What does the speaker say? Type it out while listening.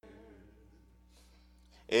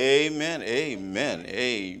Amen, amen,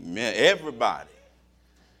 amen. Everybody,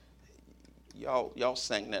 y'all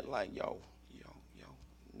sang that like y'all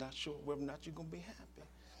not sure whether or not you're gonna be happy.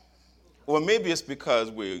 Well, maybe it's because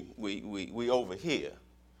we over here.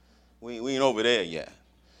 We ain't over there yet.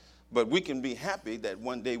 But we can be happy that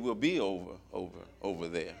one day we'll be over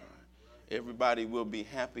there. Everybody will be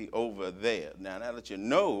happy over there. Now that you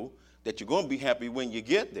know that you're going to be happy when you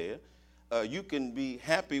get there, you can be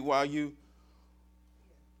happy while you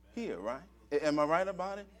here, right? Am I right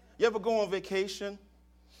about it? You ever go on vacation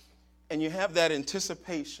and you have that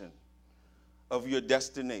anticipation of your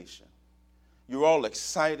destination? You're all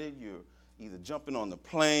excited. You're either jumping on the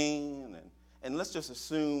plane, and let's just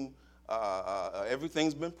assume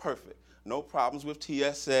everything's been perfect. No problems with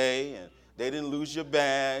TSA, and they didn't lose your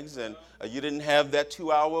bags, and you didn't have that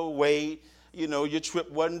 2-hour wait. You know, your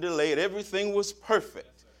trip wasn't delayed. Everything was perfect.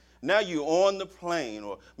 Now you're on the plane,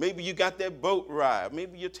 or maybe you got that boat ride.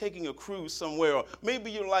 Maybe you're taking a cruise somewhere, or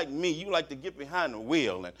maybe you're like me. You like to get behind the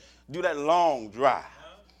wheel and do that long drive.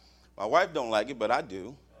 My wife don't like it, but I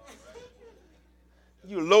do.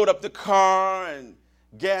 You load up the car, and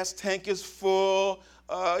gas tank is full.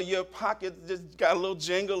 Your pocket just got a little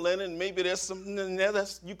jingle in it, and maybe there's something in there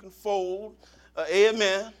that you can fold.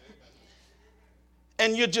 Amen.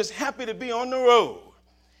 And you're just happy to be on the road,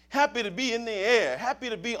 happy to be in the air, happy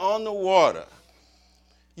to be on the water.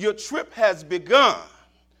 Your trip has begun.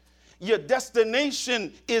 Your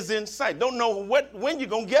destination is in sight. Don't know when you're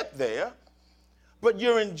going to get there, but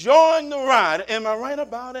you're enjoying the ride. Am I right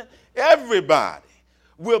about it? Everybody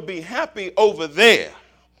will be happy over there.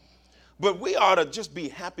 But we ought to just be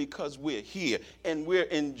happy because we're here and we're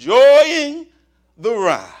enjoying the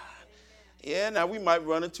ride. Yeah, now we might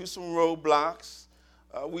run into some roadblocks.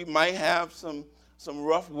 We might have some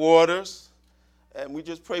rough waters. And we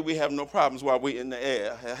just pray we have no problems while we're in the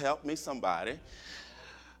air. Help me, somebody.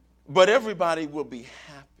 But everybody will be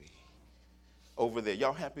happy over there.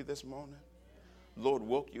 Y'all happy this morning? Lord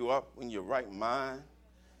woke you up in your right mind,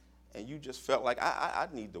 and you just felt like, I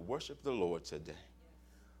need to worship the Lord today.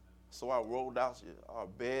 So I rolled out our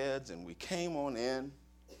beds, and we came on in,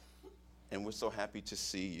 and we're so happy to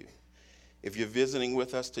see you. If you're visiting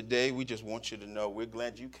with us today, we just want you to know we're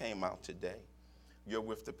glad you came out today. You're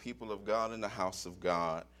with the people of God in the house of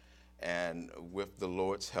God, and with the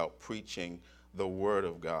Lord's help, preaching the word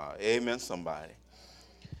of God. Amen, somebody.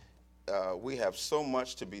 We have so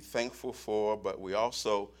much to be thankful for, but we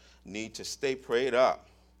also need to stay prayed up.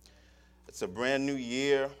 It's a brand new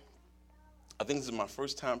year. I think this is my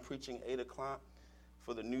first time preaching 8 o'clock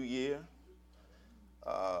for the new year.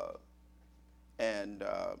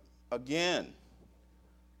 Again,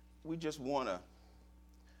 we just want to,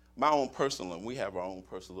 my own personal, and we have our own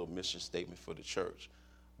personal mission statement for the church,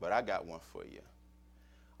 but I got one for you.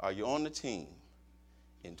 Are you on the team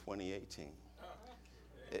in 2018?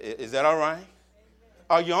 Is that all right?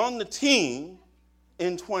 Are you on the team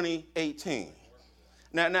in 2018?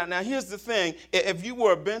 Now, here's the thing. If you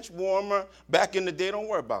were a bench warmer back in the day, don't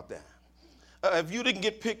worry about that. If you didn't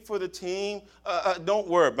get picked for the team, don't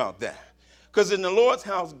worry about that. Because in the Lord's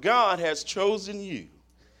house, God has chosen you,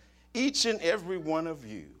 each and every one of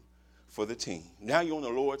you, for the team. Now you're on the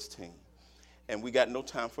Lord's team, and we got no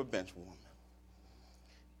time for bench warming.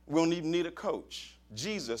 We don't even need a coach.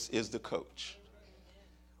 Jesus is the coach.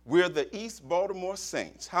 We're the East Baltimore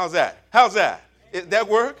Saints. How's that? How's that? Did that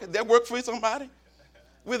work? Did that work for somebody?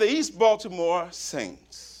 We're the East Baltimore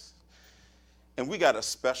Saints. And we got a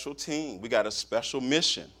special team. We got a special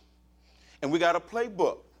mission. And we got a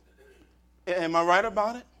playbook. Am I right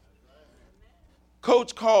about it?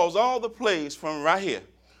 Coach calls all the plays from right here,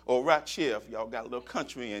 or right here, if y'all got a little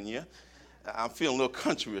country in you. I'm feeling a little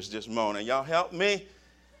countryish this morning. Y'all help me?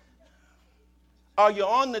 Are you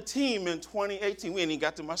on the team in 2018? We ain't even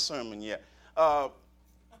got to my sermon yet.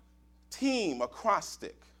 Team,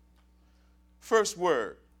 acrostic. First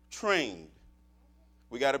word, trained.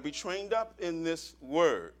 We got to be trained up in this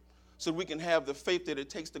word so we can have the faith that it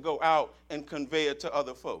takes to go out and convey it to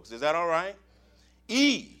other folks. Is that all right?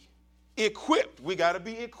 E, equipped. We got to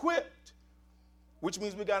be equipped, which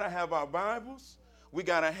means we got to have our Bibles. We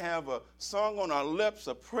got to have a song on our lips,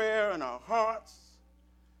 a prayer in our hearts,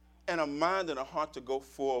 and a mind and a heart to go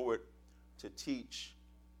forward to teach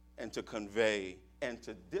and to convey and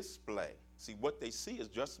to display. See, what they see is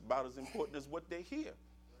just about as important as what they hear.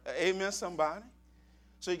 Amen, somebody?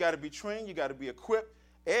 So you got to be trained. You got to be equipped.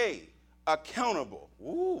 A, accountable.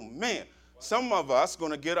 Ooh, man. Some of us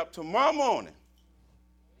going to get up tomorrow morning,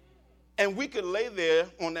 and we could lay there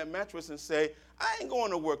on that mattress and say, I ain't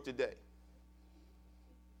going to work today.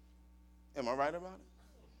 Am I right about it?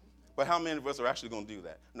 But how many of us are actually going to do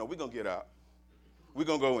that? No, we're going to get up. We're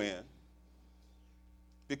going to go in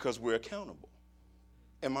because we're accountable.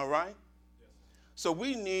 Am I right? Yes. So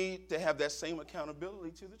we need to have that same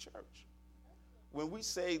accountability to the church. When we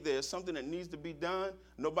say there's something that needs to be done,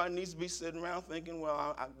 nobody needs to be sitting around thinking,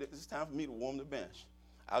 well, it's time for me to warm the bench.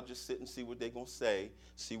 I'll just sit and see what they're going to say,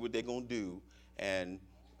 see what they're going to do, and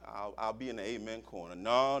I'll be in the amen corner.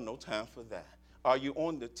 No time for that. Are you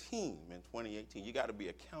on the team in 2018? You got to be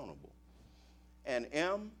accountable. And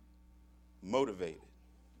M, motivated.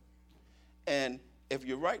 And if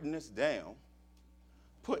you're writing this down,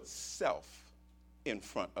 put self in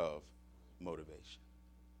front of motivation.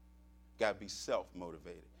 Got to be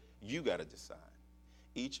self-motivated. You got to decide,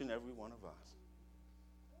 each and every one of us.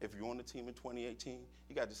 If you're on the team in 2018,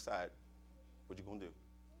 you got to decide what you're going to do.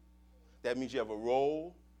 That means you have a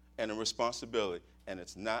role and a responsibility, and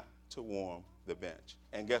it's not to warm the bench.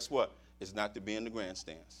 And guess what? It's not to be in the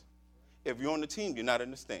grandstands. If you're on the team, you're not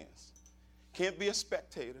in the stands. Can't be a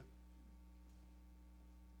spectator.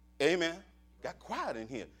 Amen. Got quiet in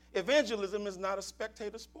here. Evangelism is not a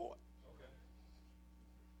spectator sport.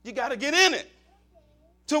 You got to get in it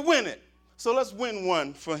to win it. So let's win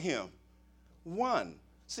one for him. One.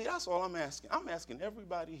 See, that's all I'm asking. I'm asking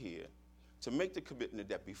everybody here to make the commitment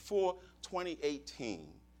that before 2018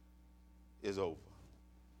 is over,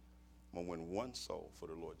 I'm going to win one soul for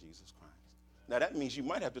the Lord Jesus Christ. Now, that means you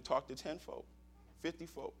might have to talk to 10 folk, 50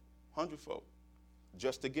 folk, 100 folk,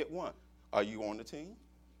 just to get one. Are you on the team?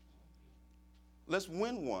 Let's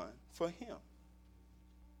win one for him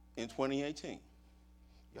in 2018.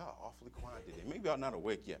 Y'all awfully quiet today. Maybe y'all not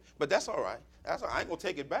awake yet, but that's all right. That's all right. I ain't going to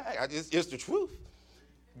take it back. It's the truth.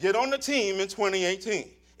 Get on the team in 2018.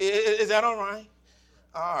 Is that all right?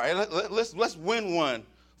 All right, let's win one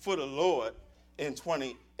for the Lord in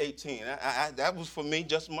 2018. That was for me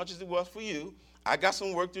just as much as it was for you. I got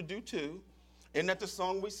some work to do too. Isn't that the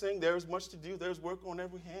song we sing? There is much to do. There's work on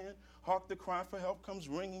every hand. Hark the cry for help comes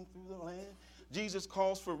ringing through the land. Jesus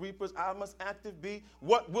calls for reapers. I must active be.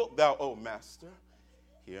 What wilt thou, O Master?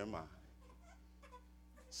 Here am I.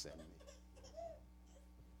 Send me.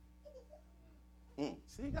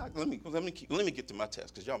 See, let me get to my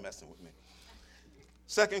text because y'all messing with me.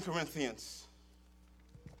 2 Corinthians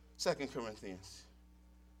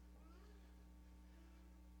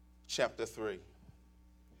chapter 3,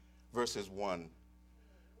 verses 1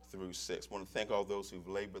 through 6. I want to thank all those who've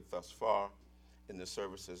labored thus far in the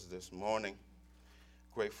services this morning.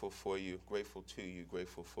 Grateful for you, grateful to you,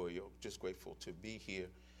 grateful for you, just grateful to be here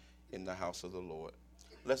in the house of the Lord.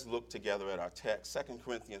 Let's look together at our text, 2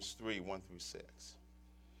 Corinthians 3, 1 through 6.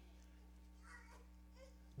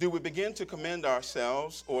 Do we begin to commend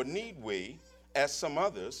ourselves, or need we, as some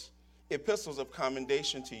others, epistles of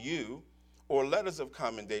commendation to you, or letters of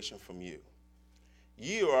commendation from you?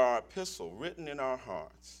 Ye are our epistle, written in our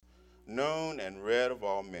hearts, known and read of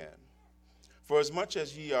all men. For as much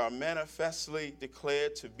as ye are manifestly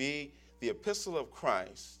declared to be the epistle of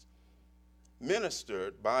Christ,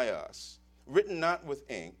 ministered by us, written not with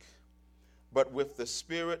ink, but with the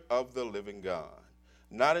Spirit of the living God,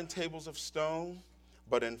 not in tables of stone,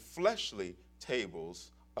 but in fleshly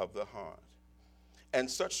tables of the heart. And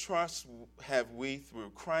such trust have we through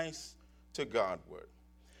Christ to Godward.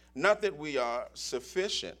 Not that we are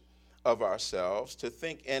sufficient of ourselves to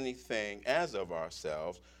think anything as of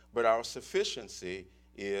ourselves, but our sufficiency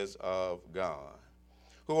is of God,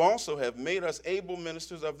 who also have made us able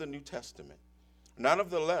ministers of the New Testament, not of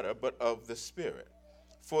the letter, but of the Spirit.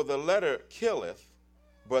 For the letter killeth,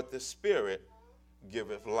 but the Spirit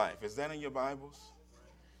giveth life. Is that in your Bibles?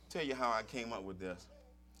 Tell you how I came up with this.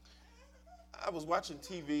 I was watching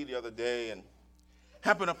TV the other day and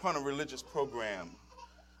happened upon a religious program.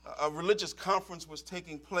 A religious conference was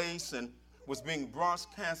taking place and was being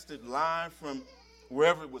broadcasted live from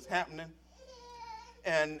wherever it was happening.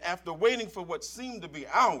 And after waiting for what seemed to be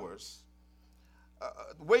hours,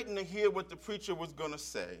 waiting to hear what the preacher was going to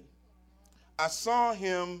say, I saw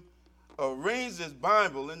him raise his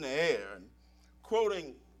Bible in the air and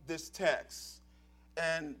quoting this text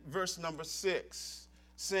and verse number 6,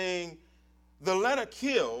 saying, the letter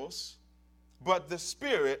kills, but the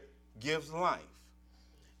Spirit gives life.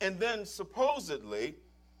 And then supposedly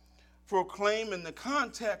proclaim in the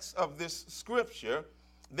context of this scripture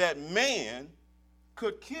that man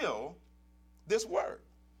could kill this word.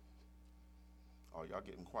 Oh, y'all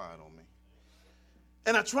getting quiet on me.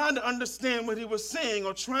 And I tried to understand what he was saying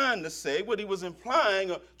or trying to say, what he was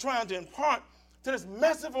implying or trying to impart to this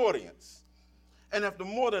massive audience. And after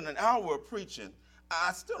more than an hour of preaching,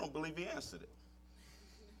 I still don't believe he answered it.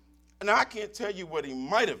 And I can't tell you what he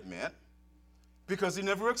might have meant because he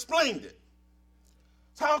never explained it.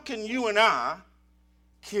 So how can you and I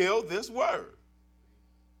kill this word?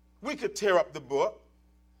 We could tear up the book.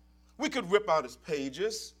 We could rip out its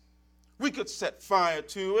pages. We could set fire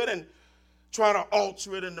to it and try to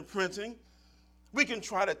alter it in the printing. We can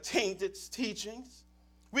try to taint its teachings.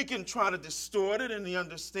 We can try to distort it in the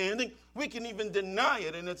understanding. We can even deny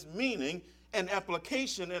it in its meaning and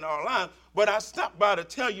application in our lives. But I stopped by to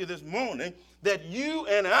tell you this morning that you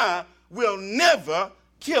and I will never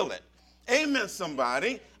kill it. Amen,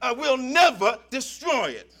 somebody. We'll never destroy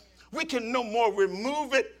it. We can no more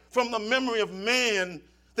remove it from the memory of man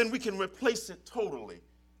than we can replace it totally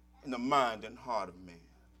in the mind and heart of man.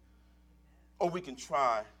 Or we can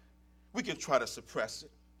try to suppress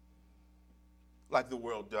it like the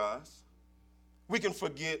world does. We can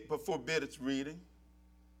forbid its reading.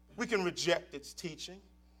 We can reject its teaching.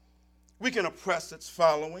 We can oppress its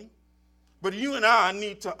following. But you and I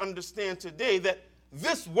need to understand today that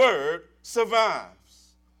this word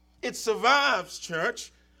survives. It survives,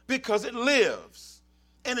 church, because it lives.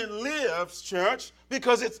 And it lives, church,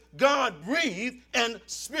 because it's God-breathed and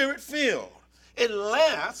Spirit-filled. It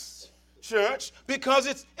lasts, church, because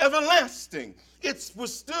it's everlasting. It's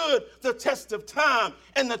withstood the test of time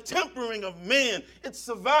and the tempering of man. It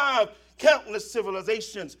survived countless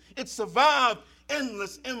civilizations. It survived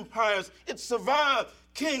endless empires. It survived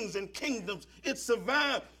kings and kingdoms. It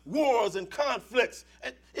survived wars and conflicts.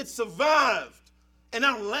 It survived and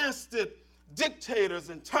outlasted dictators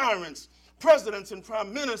and tyrants, presidents and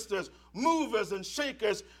prime ministers, movers and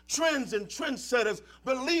shakers, trends and trendsetters,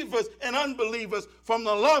 believers and unbelievers, from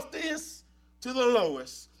the loftiest to the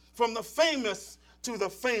lowest, from the famous to the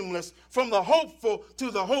fameless, from the hopeful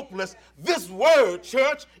to the hopeless. This word,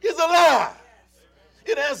 church, is alive.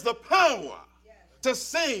 It has the power to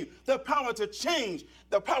save, the power to change,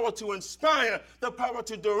 the power to inspire, the power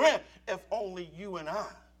to direct, if only you and I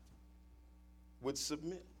would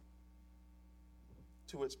submit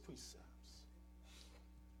to its precepts.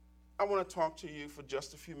 I want to talk to you for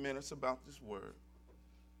just a few minutes about this word.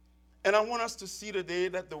 And I want us to see today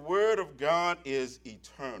that the word of God is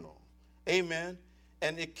eternal. Amen.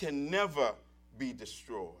 And it can never be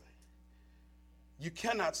destroyed. You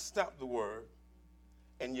cannot stop the word,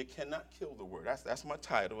 and you cannot kill the word. That's my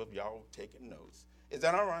title if y'all taking notes. Is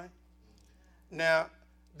that all right? Now,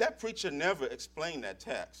 that preacher never explained that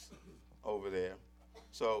text over there.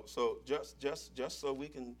 So just so we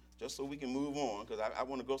can move on, because I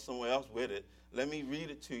want to go somewhere else with it. Let me read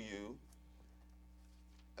it to you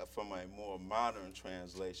from a more modern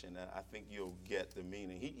translation. I think you'll get the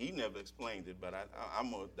meaning. He never explained it, but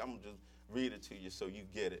I'm gonna just read it to you so you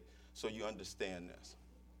get it, so you understand this.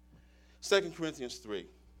 2 Corinthians 3.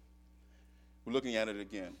 We're looking at it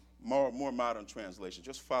again. More modern translation.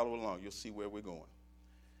 Just follow along. You'll see where we're going.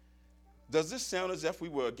 Does this sound as if we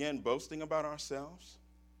were again boasting about ourselves?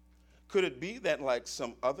 Could it be that, like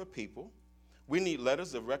some other people, we need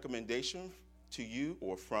letters of recommendation to you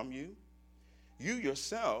or from you? You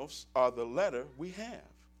yourselves are the letter we have,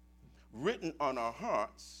 written on our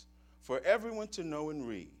hearts for everyone to know and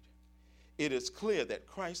read. It is clear that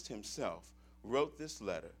Christ himself wrote this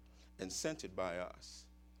letter and sent it by us.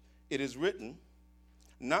 It is written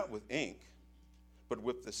not with ink, but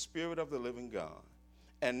with the Spirit of the living God,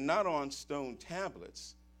 and not on stone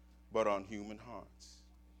tablets, but on human hearts.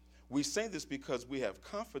 We say this because we have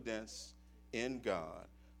confidence in God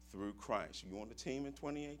through Christ. You on the team in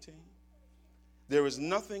 2018? There is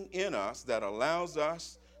nothing in us that allows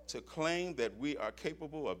us to claim that we are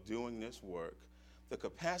capable of doing this work. The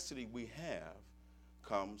capacity we have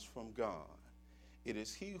comes from God. It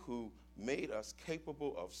is he who made us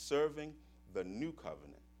capable of serving the new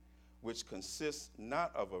covenant, which consists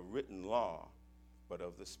not of a written law, but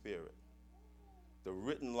of the Spirit. The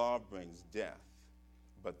written law brings death,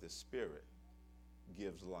 but the Spirit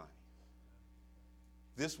gives life.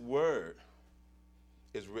 This word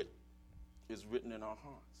is written in our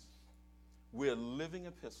hearts. We're living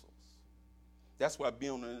epistles. That's why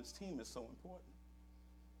being on this team is so important.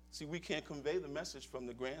 See, we can't convey the message from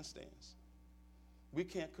the grandstands. We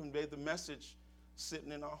can't convey the message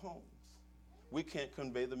sitting in our homes. We can't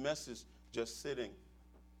convey the message just sitting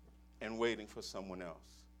and waiting for someone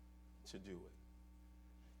else to do it.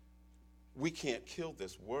 We can't kill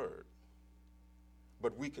this word,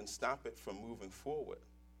 but we can stop it from moving forward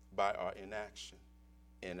by our inaction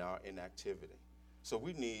and our inactivity. So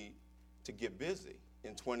we need to get busy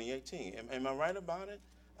in 2018. Am I right about it?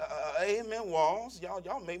 Amen, Walls.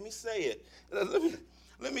 Y'all made me say it.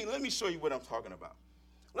 Let me show you what I'm talking about.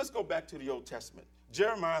 Let's go back to the Old Testament.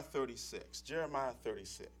 Jeremiah 36. Jeremiah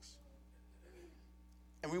 36.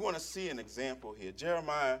 And we want to see an example here.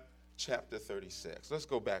 Jeremiah chapter 36. Let's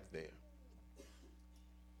go back there.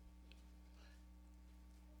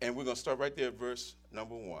 And we're going to start right there at verse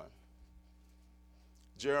number 1.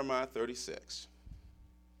 Jeremiah 36.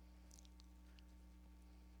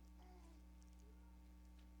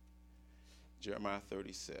 Jeremiah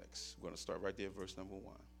 36. We're going to start right there at verse number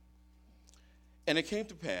 1. And it came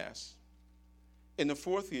to pass, in the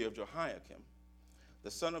 4th year of Jehoiakim,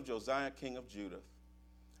 the son of Josiah, king of Judah,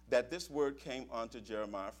 that this word came unto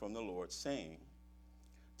Jeremiah from the Lord, saying,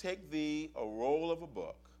 Take thee a roll of a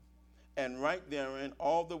book, and write therein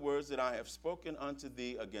all the words that I have spoken unto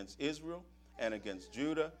thee against Israel, and against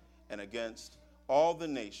Judah, and against all the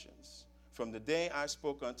nations, from the day I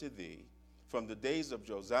spoke unto thee, from the days of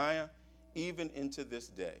Josiah, even into this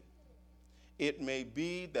day. It may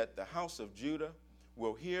be that the house of Judah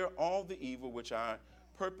will hear all the evil which I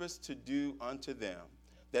purpose to do unto them,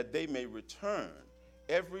 that they may return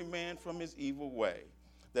every man from his evil way,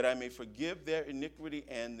 that I may forgive their iniquity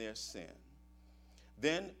and their sin.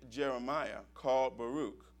 Then Jeremiah called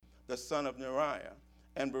Baruch, the son of Neriah,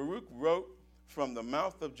 and Baruch wrote from the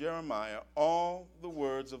mouth of Jeremiah all the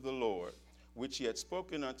words of the Lord, which he had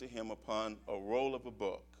spoken unto him upon a roll of a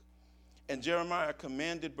book. And Jeremiah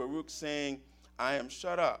commanded Baruch, saying, I am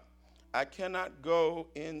shut up. I cannot go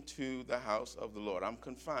into the house of the Lord. I'm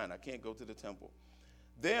confined. I can't go to the temple.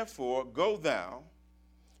 Therefore, go thou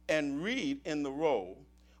and read in the roll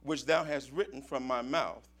which thou hast written from my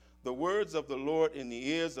mouth the words of the Lord in the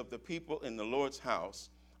ears of the people in the Lord's house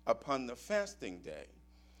upon the fasting day.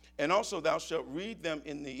 And also thou shalt read them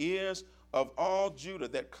in the ears of all Judah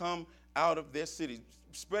that come out of their cities.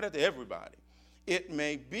 Spread it to everybody. It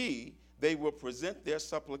may be they will present their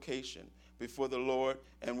supplication before the Lord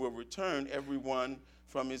and will return every one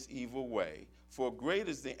from his evil way. For great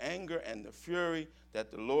is the anger and the fury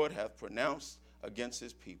that the Lord hath pronounced against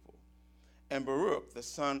his people. And Baruch, the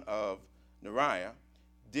son of Neriah,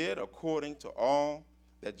 did according to all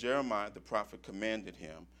that Jeremiah the prophet commanded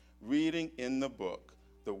him, reading in the book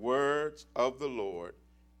the words of the Lord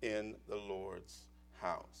in the Lord's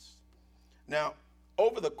house. Now,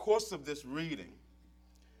 over the course of this reading,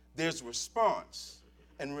 there's response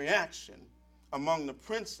and reaction among the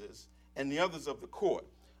princes and the others of the court.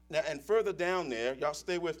 Now, and further down there, y'all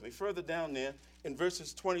stay with me, further down there in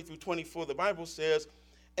verses 20 through 24, the Bible says,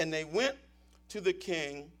 and they went to the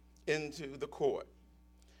king into the court,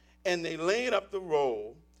 and they laid up the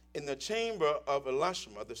roll in the chamber of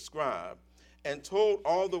Elishama the scribe, and told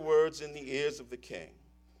all the words in the ears of the king.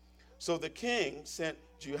 So the king sent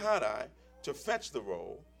Jehudi to fetch the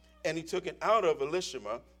roll, and he took it out of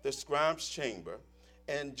Elishama the scribe's chamber,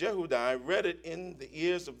 and Jehudi read it in the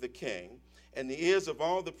ears of the king, and the ears of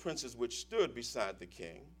all the princes which stood beside the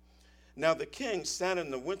king. Now the king sat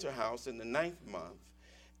in the winter house in the 9th month,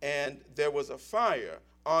 and there was a fire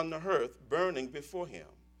on the hearth burning before him.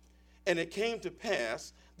 And it came to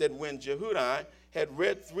pass that when Jehudi had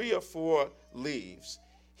read 3 or 4 leaves,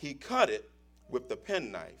 he cut it with the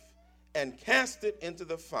penknife and cast it into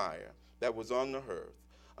the fire that was on the hearth,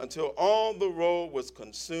 until all the roll was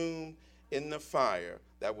consumed in the fire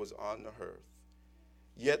that was on the hearth.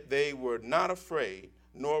 Yet they were not afraid,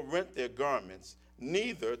 nor rent their garments,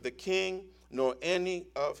 neither the king nor any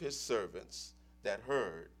of his servants that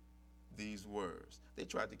heard these words. They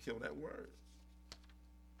tried to kill that word.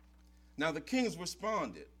 Now the king's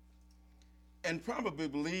responded and probably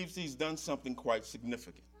believes he's done something quite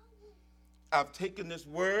significant. I've taken this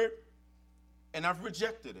word and I've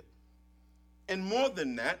rejected it. And more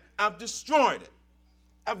than that, I've destroyed it.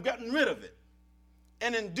 I've gotten rid of it.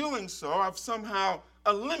 And in doing so, I've somehow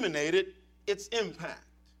eliminated its impact,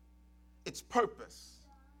 its purpose,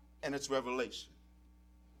 and its revelation.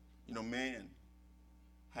 You know, man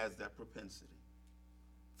has that propensity.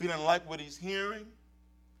 If he doesn't like what he's hearing,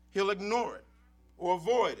 he'll ignore it or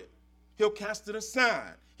avoid it. He'll cast it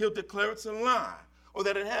aside. He'll declare it's a lie or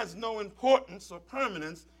that it has no importance or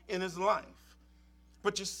permanence in his life.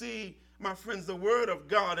 But you see, my friends, the word of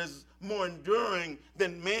God is more enduring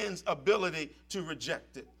than man's ability to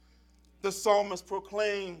reject it. The psalmist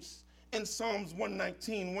proclaims in Psalms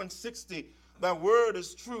 119, 160, thy word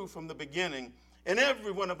is true from the beginning, and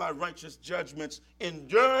every one of thy righteous judgments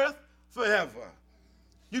endureth forever.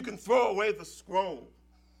 You can throw away the scroll.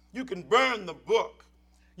 You can burn the book.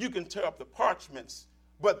 You can tear up the parchments.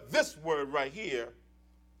 But this word right here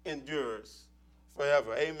endures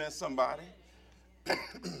forever. Amen, somebody?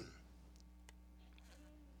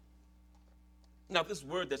 Now, this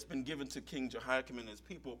word that's been given to King Jehoiakim and his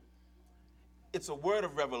people, it's a word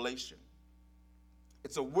of revelation.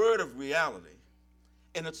 It's a word of reality.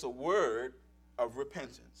 And it's a word of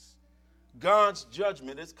repentance. God's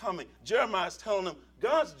judgment is coming. Jeremiah is telling them,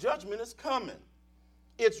 God's judgment is coming.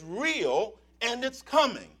 It's real and it's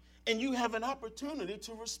coming. And you have an opportunity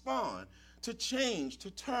to respond, to change,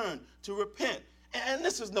 to turn, to repent. And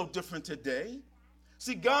this is no different today.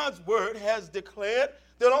 See, God's word has declared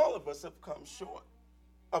that all of us have come short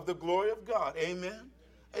of the glory of God. Amen.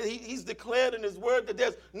 He's declared in his word that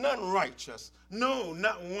there's none righteous. No,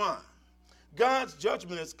 not one. God's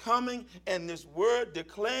judgment is coming, and this word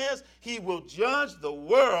declares he will judge the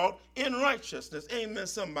world in righteousness. Amen,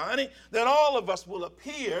 somebody. That all of us will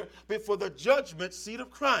appear before the judgment seat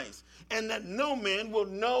of Christ, and that no man will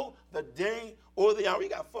know the day or the hour. You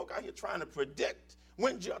got folk out here trying to predict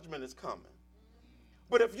when judgment is coming.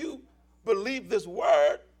 But if you believe this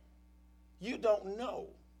word, you don't know.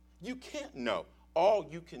 You can't know. All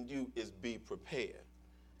you can do is be prepared.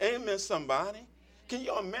 Amen, somebody. Can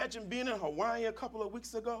you imagine being in Hawaii a couple of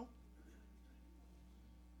weeks ago?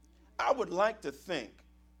 I would like to think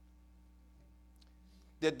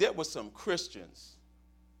that there were some Christians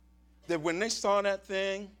that when they saw that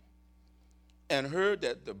thing and heard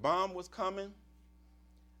that the bomb was coming,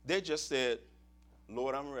 they just said,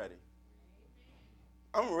 Lord, I'm ready.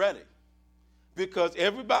 I'm ready. Because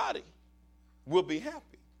everybody will be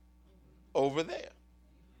happy over there.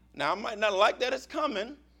 Now, I might not like that it's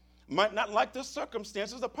coming. Might not like the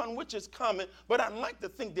circumstances upon which it's coming, but I'd like to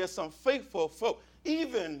think there's some faithful folk,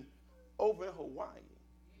 even over in Hawaii,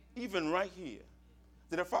 even right here,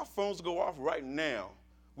 that if our phones go off right now,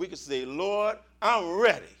 we could say, Lord, I'm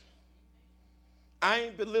ready. I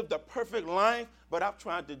ain't lived a perfect life, but I've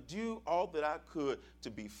tried to do all that I could to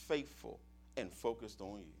be faithful and focused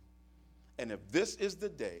on you. And if this is the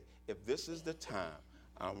day, if this is the time,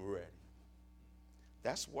 I'm ready.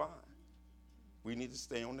 That's why we need to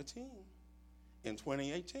stay on the team in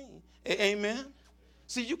 2018. Amen?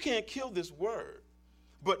 See, you can't kill this word,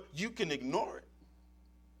 but you can ignore it.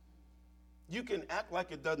 You can act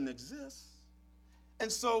like it doesn't exist.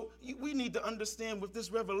 And so we need to understand with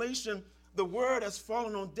this revelation, the word has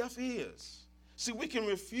fallen on deaf ears. See, we can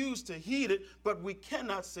refuse to heed it, but we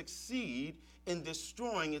cannot succeed in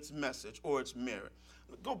destroying its message or its merit.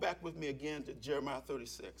 Go back with me again to Jeremiah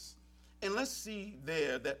 36. And let's see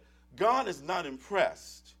there that God is not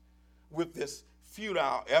impressed with this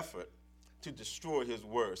futile effort to destroy his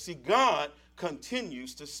word. See, God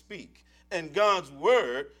continues to speak, and God's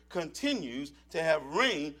word continues to have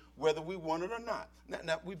reign whether we want it or not.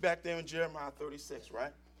 Now we back there in Jeremiah 36,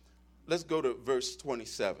 right? Let's go to verse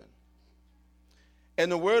 27.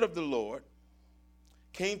 And the word of the Lord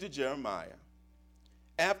came to Jeremiah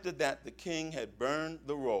after that the king had burned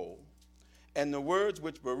the roll, and the words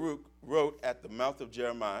which Baruch wrote at the mouth of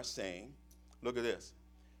Jeremiah, saying, look at this,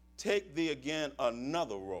 take thee again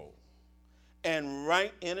another roll, and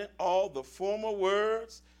write in it all the former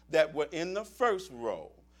words that were in the first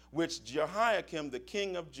roll, which Jehoiakim the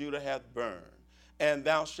king of Judah hath burned. And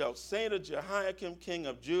thou shalt say to Jehoiakim king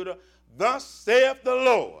of Judah, thus saith the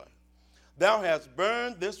Lord, thou hast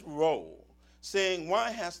burned this roll, saying,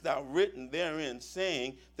 why hast thou written therein,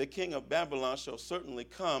 saying, the king of Babylon shall certainly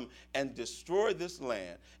come and destroy this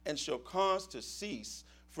land, and shall cause to cease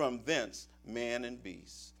from thence man and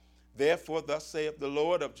beast. Therefore thus saith the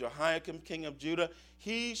Lord of Jehoiakim king of Judah,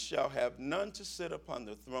 he shall have none to sit upon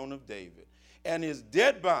the throne of David, and his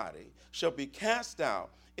dead body shall be cast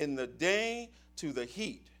out in the day to the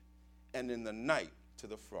heat, and in the night to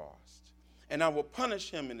the frost. And I will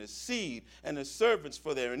punish him and his seed and his servants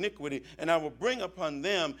for their iniquity, and I will bring upon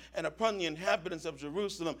them and upon the inhabitants of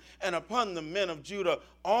Jerusalem and upon the men of Judah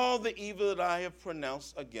all the evil that I have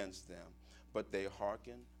pronounced against them. But they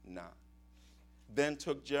hearkened not. Then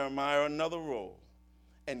took Jeremiah another roll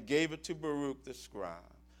and gave it to Baruch the scribe,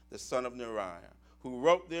 the son of Neriah, who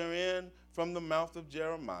wrote therein from the mouth of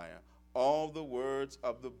Jeremiah all the words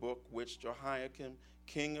of the book which Jehoiakim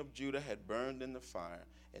king of Judah had burned in the fire.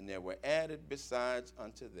 And there were added besides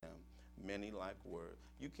unto them many like words.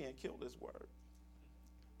 You can't kill this word.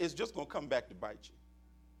 It's just going to come back to bite you.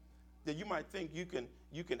 That you might think you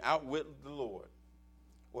can outwit the Lord.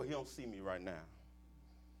 Well, he don't see me right now.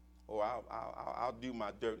 Or I'll do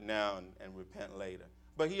my dirt now and repent later.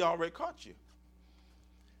 But he already caught you.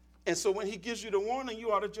 And so when he gives you the warning,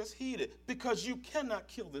 you ought to just heed it, because you cannot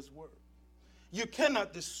kill this word. You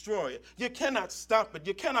cannot destroy it. You cannot stop it.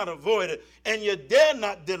 You cannot avoid it. And you dare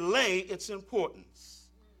not delay its importance.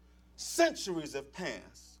 Centuries have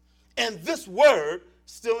passed, and this word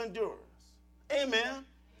still endures. Amen.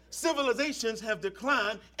 Civilizations have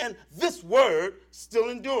declined, and this word still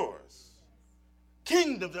endures.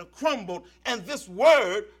 Kingdoms have crumbled, and this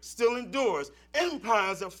word still endures.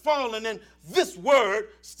 Empires have fallen, and this word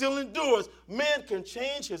still endures. Man can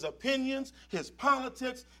change his opinions, his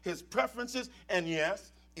politics, his preferences, and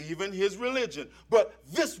yes, even his religion. But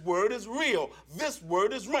this word is real. This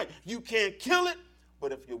word is right. You can't kill it,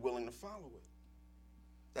 but if you're willing to follow it,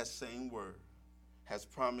 that same word has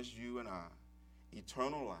promised you and I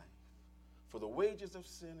eternal life. For the wages of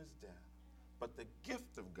sin is death, but the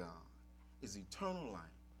gift of God is eternal life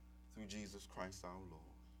through Jesus Christ our Lord.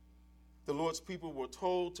 The Lord's people were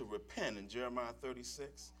told to repent in Jeremiah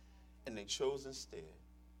 36, and they chose instead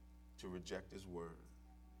to reject his word.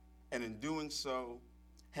 And in doing so,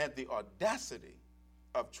 had the audacity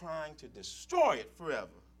of trying to destroy it forever.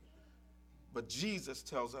 But Jesus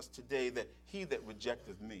tells us today that he that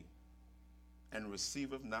rejecteth me and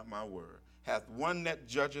receiveth not my word hath one that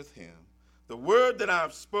judgeth him. The word that I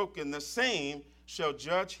have spoken, the same shall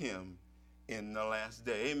judge him in the last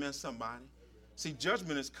day. Amen, somebody? Amen. See,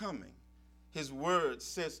 judgment is coming. His word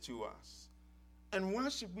says to us. And why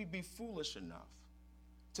should we be foolish enough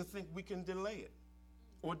to think we can delay it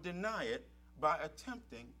or deny it by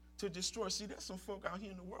attempting to destroy? See, there's some folk out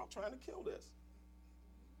here in the world trying to kill this.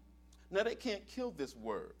 Now, they can't kill this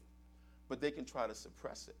word, but they can try to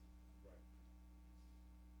suppress it.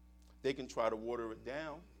 They can try to water it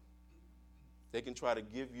down. They can try to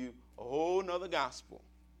give you a whole nother gospel.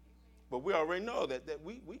 But we already know that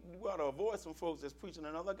we ought to avoid some folks that's preaching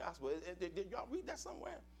another gospel. Did y'all read that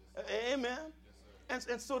somewhere? Yes, amen. Yes,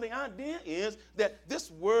 and so the idea is that this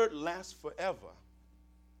word lasts forever.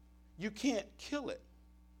 You can't kill it.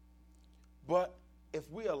 But if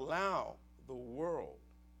we allow the world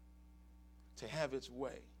to have its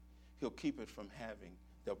way, they'll keep it from having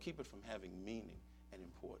meaning and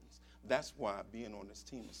importance. That's why being on this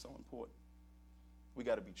team is so important. We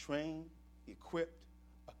got to be trained, equipped,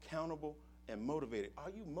 accountable, and motivated. Are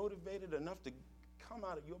you motivated enough to come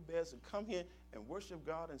out of your beds and come here and worship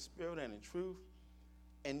God in spirit and in truth,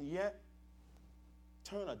 and yet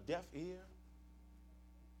turn a deaf ear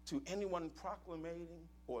to anyone proclamating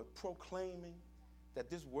or proclaiming that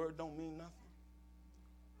this word don't mean nothing?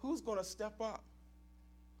 Who's going to step up?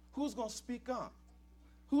 Who's going to speak up?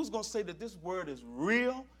 Who's going to say that this word is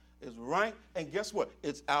real, is right, and guess what?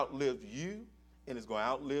 It's outlived you, and it's going to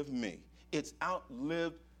outlive me. It's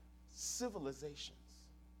outlived civilizations.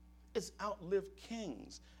 It's outlived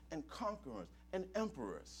kings and conquerors and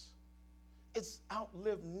emperors. It's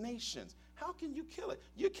outlived nations. How can you kill it?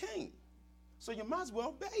 You can't. So you might as well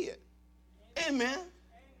obey it. Amen. Amen.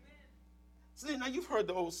 See, now you've heard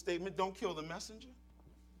the old statement, don't kill the messenger.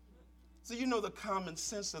 So you know the common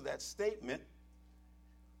sense of that statement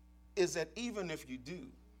is that even if you do,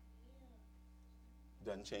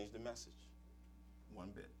 doesn't change the message one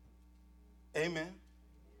bit. Amen.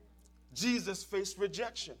 Jesus faced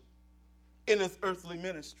rejection in his earthly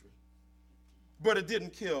ministry, but it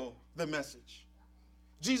didn't kill the message.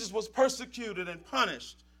 Jesus was persecuted and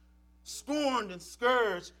punished, scorned and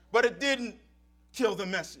scourged, but it didn't kill the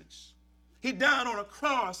message. He died on a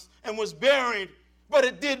cross and was buried, but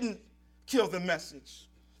it didn't kill the message.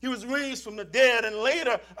 He was raised from the dead and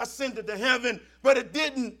later ascended to heaven, but it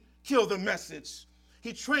didn't kill the message.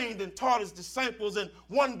 He trained and taught his disciples, and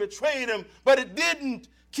one betrayed him, but it didn't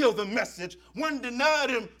kill the message. One denied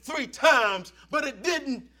him 3 times, but it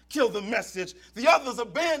didn't kill the message. The others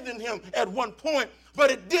abandoned him at one point, but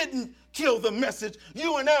it didn't kill the message.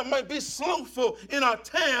 You and I might be slothful in our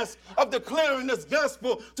task of declaring this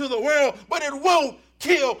gospel to the world, but it won't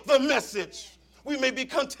kill the message. We may be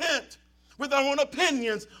content with our own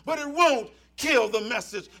opinions, but it won't kill the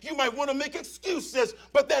message. You might want to make excuses,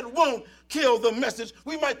 but that won't kill the message.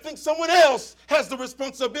 We might think someone else has the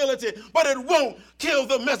responsibility, but it won't kill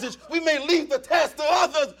the message. We may leave the task to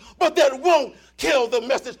others, but that won't kill the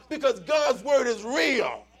message, because God's word is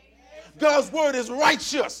real. God's word is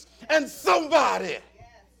righteous, and somebody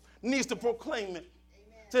needs to proclaim it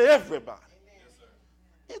to everybody.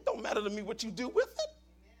 It don't matter to me what you do with it,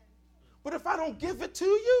 but if I don't give it to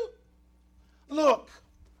you, look,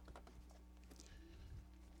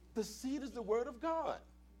 the seed is the word of God.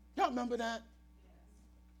 Y'all remember that?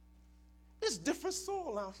 It's different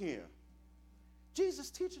soil out here. Jesus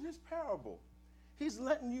teaching his parable. He's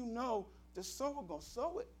letting you know the sower going to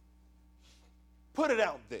sow it. Put it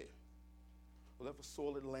out there. Whatever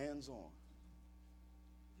soil it lands on,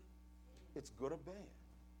 it's good or bad.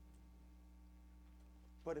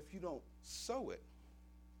 But if you don't sow it,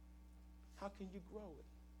 how can you grow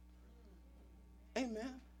it?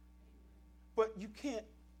 Amen. But you can't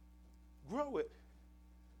grow it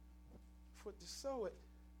to sow it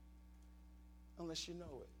unless you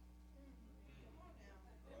know it.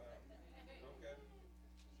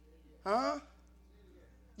 Huh?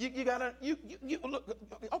 You gotta, you look,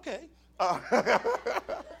 okay.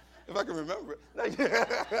 If I can remember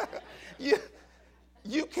it.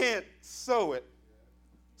 You can't sow it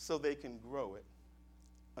so they can grow it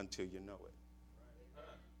until you know it.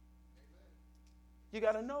 You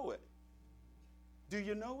got to know it. Do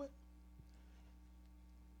you know it?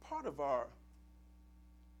 Part of our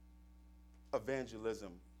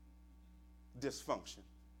evangelism dysfunction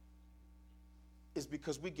is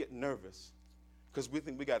because we get nervous because we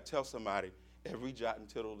think we got to tell somebody every jot and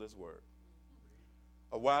tittle of this word.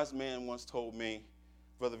 A wise man once told me,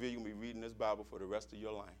 Brother V, you're going to be reading this Bible for the rest of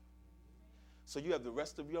your life. So you have the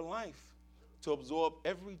rest of your life to absorb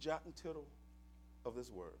every jot and tittle of this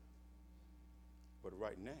word. But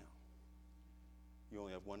right now, you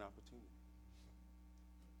only have one opportunity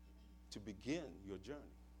to begin your journey.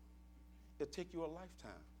 It'll take you a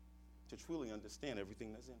lifetime to truly understand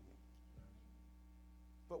everything that's in here.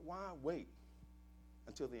 But why wait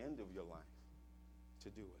until the end of your life to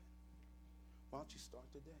do it? Why don't you start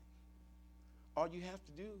today? All you have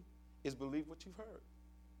to do is believe what you've heard.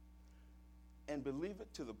 And believe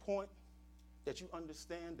it to the point that you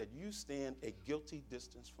understand that you stand a guilty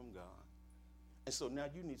distance from God. And so now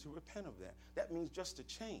you need to repent of that. That means just to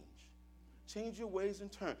change. Change your ways and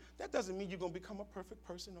turn. That doesn't mean you're going to become a perfect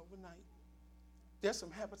person overnight. There's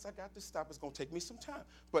some habits I got to stop. It's going to take me some time.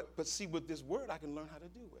 But see, with this word, I can learn how to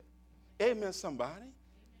do it. Amen, somebody. Amen.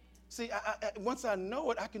 See, once I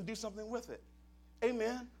know it, I can do something with it. Amen.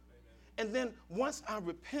 Amen. And then once I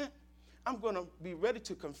repent, I'm going to be ready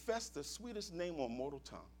to confess the sweetest name on mortal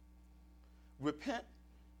tongue. Repent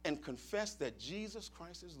and confess that Jesus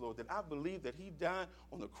Christ is Lord, that I believe that he died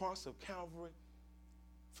on the cross of Calvary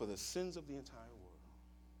for the sins of the entire world,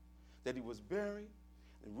 that he was buried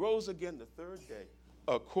and rose again the third day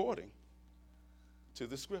according to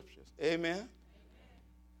the scriptures. Amen? Amen.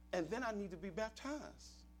 And then I need to be baptized.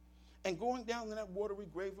 And going down in that watery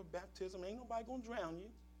grave of baptism, ain't nobody going to drown you,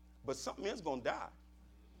 but something is going to die.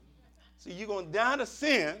 See, you're going to die to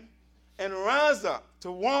sin and rise up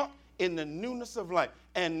to walk in the newness of life.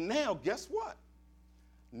 And now, guess what?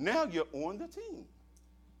 Now you're on the team.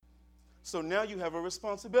 So now you have a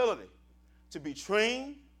responsibility to be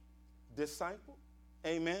trained, discipled,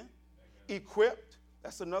 amen, equipped.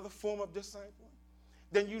 That's another form of discipline.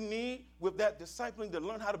 Then you need, with that discipling, to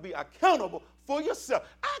learn how to be accountable for yourself.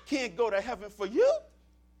 I can't go to heaven for you.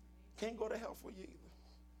 Can't go to hell for you either.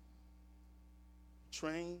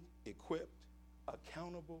 Trained, equipped,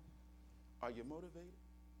 accountable. Are you motivated?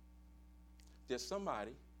 There's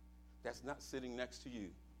somebody that's not sitting next to you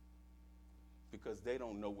because they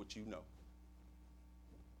don't know what you know.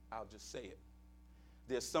 I'll just say it.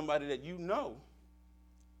 There's somebody that you know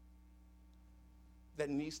that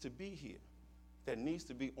needs to be here, that needs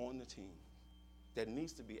to be on the team, that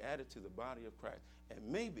needs to be added to the body of Christ. And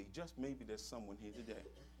maybe, just maybe, there's someone here today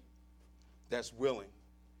that's willing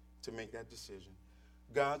to make that decision.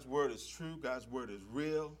 God's word is true, God's word is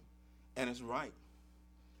real, and it's right.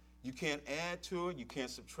 You can't add to it, you can't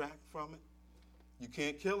subtract from it, you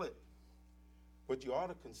can't kill it. But you ought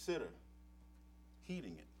to consider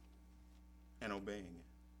heeding it and obeying it.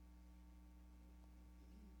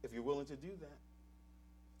 If you're willing to do that,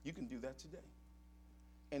 you can do that today.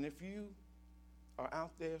 And if you are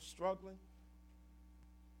out there struggling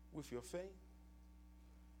with your faith,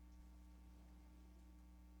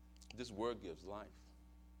 this word gives life.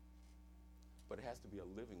 But it has to be a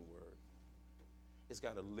living word. It's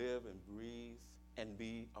got to live and breathe and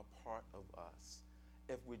be a part of us.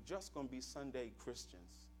 If we're just going to be Sunday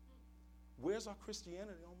Christians, where's our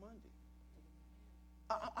Christianity on Monday?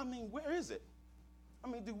 I mean, where is it? I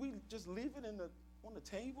mean, do we just leave it on the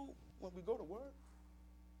table when we go to work?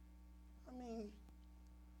 I mean,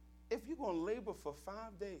 if you're going to labor for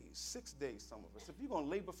 5 days, 6 days, some of us, if you're going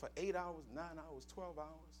to labor for 8 hours, 9 hours, 12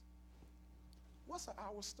 hours, what's an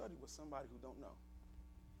hour's study with somebody who don't know?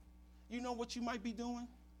 You know what you might be doing?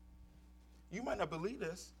 You might not believe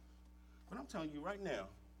this, but I'm telling you right now,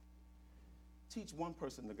 teach one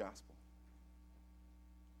person the gospel.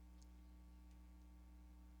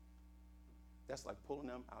 That's like pulling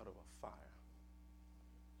them out of a fire.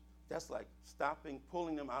 That's like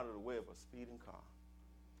pulling them out of the way of a speeding car.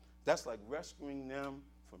 That's like rescuing them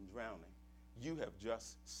from drowning. You have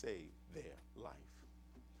just saved their life.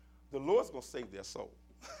 The Lord's going to save their soul.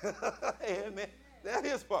 Amen. That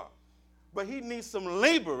is part. But he needs some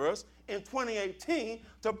laborers in 2018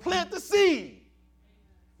 to plant the seed.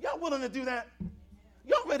 Y'all willing to do that?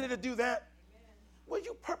 Y'all ready to do that? Well,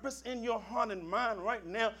 you purpose in your heart and mind right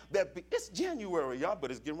now that it's January, y'all, but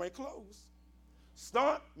it's getting ready to close.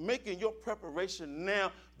 Start making your preparation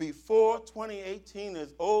now before 2018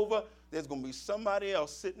 is over. There's going to be somebody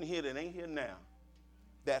else sitting here that ain't here now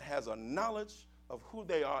that has a knowledge of who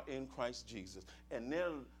they are in Christ Jesus. And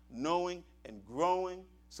they're knowing and growing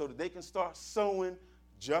so that they can start sowing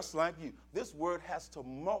just like you. This word has to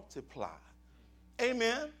multiply.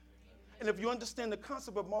 Amen? And if you understand the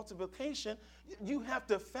concept of multiplication, you have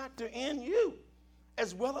to factor in you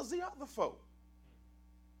as well as the other folk.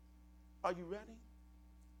 Are you ready?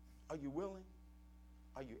 Are you willing?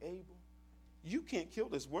 Are you able? You can't kill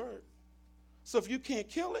this word. So if you can't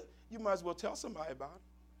kill it, you might as well tell somebody about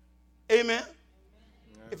it. Amen?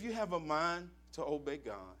 If you have a mind to obey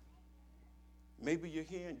God, maybe you're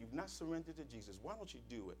here and you've not surrendered to Jesus, why don't you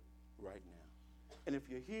do it right now? And if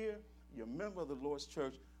you're here, you're a member of the Lord's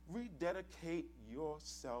church, rededicate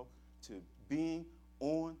yourself to being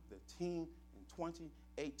on the team in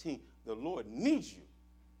 2018. The Lord needs you.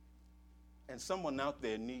 And someone out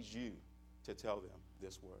there needs you to tell them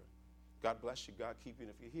this word. God bless you. God keep you.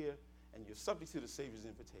 And if you're here and you're subject to the Savior's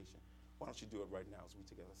invitation, why don't you do it right now as we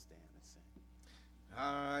together stand and sing.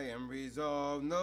 I am resolved. No.